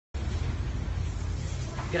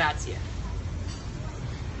Grazie.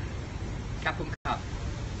 Kapung kap.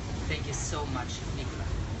 Thank you so much, Nicola.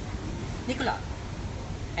 Nicola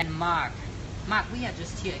and Mark. Mark, we are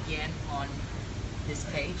just here again on this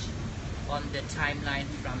page, on the timeline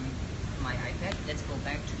from my iPad. Let's go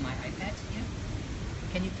back to my iPad here.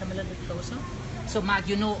 Can you come a little bit closer? So Mark,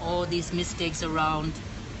 you know all these mistakes around.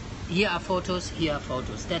 Here are photos, here are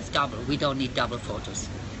photos. That's double. We don't need double photos.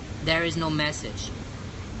 There is no message.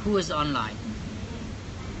 Who is online?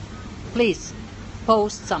 Please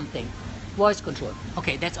post something. Voice control.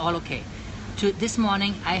 Okay, that's all okay. This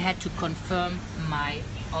morning I had to confirm my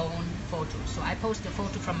own photo. So I post a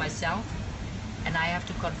photo from myself and I have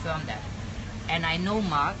to confirm that. And I know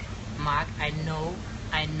Mark, I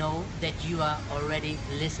know that you are already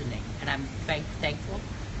listening, and I'm thankful,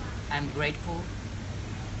 I'm grateful.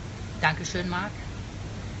 Dankeschön, Mark.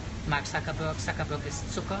 Mark Zuckerberg. Zuckerberg is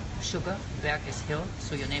Zucker, sugar, Berg is hill,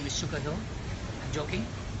 so your name is Sugar Hill. I'm joking.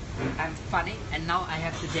 I'm funny, and now I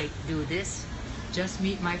have to do this. Just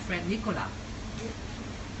meet my friend Nicola.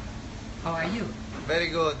 How are you? Very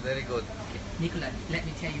good, very good. Okay. Nicola, let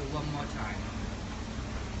me tell you one more time.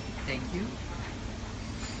 Thank you.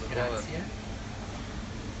 Grazie.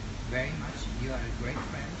 Very much. You are a great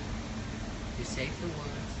friend. You saved the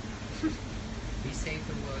world. We save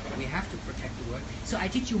the world. We have to protect the world. So I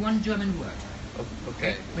teach you one German word.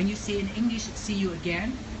 Okay. When you say in English, see you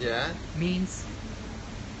again, Yeah. means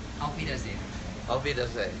auf Wiedersehen. Auf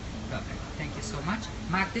Wiedersehen. Perfect. Thank you so much.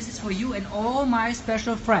 Mark, this is for you and all my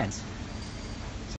special friends.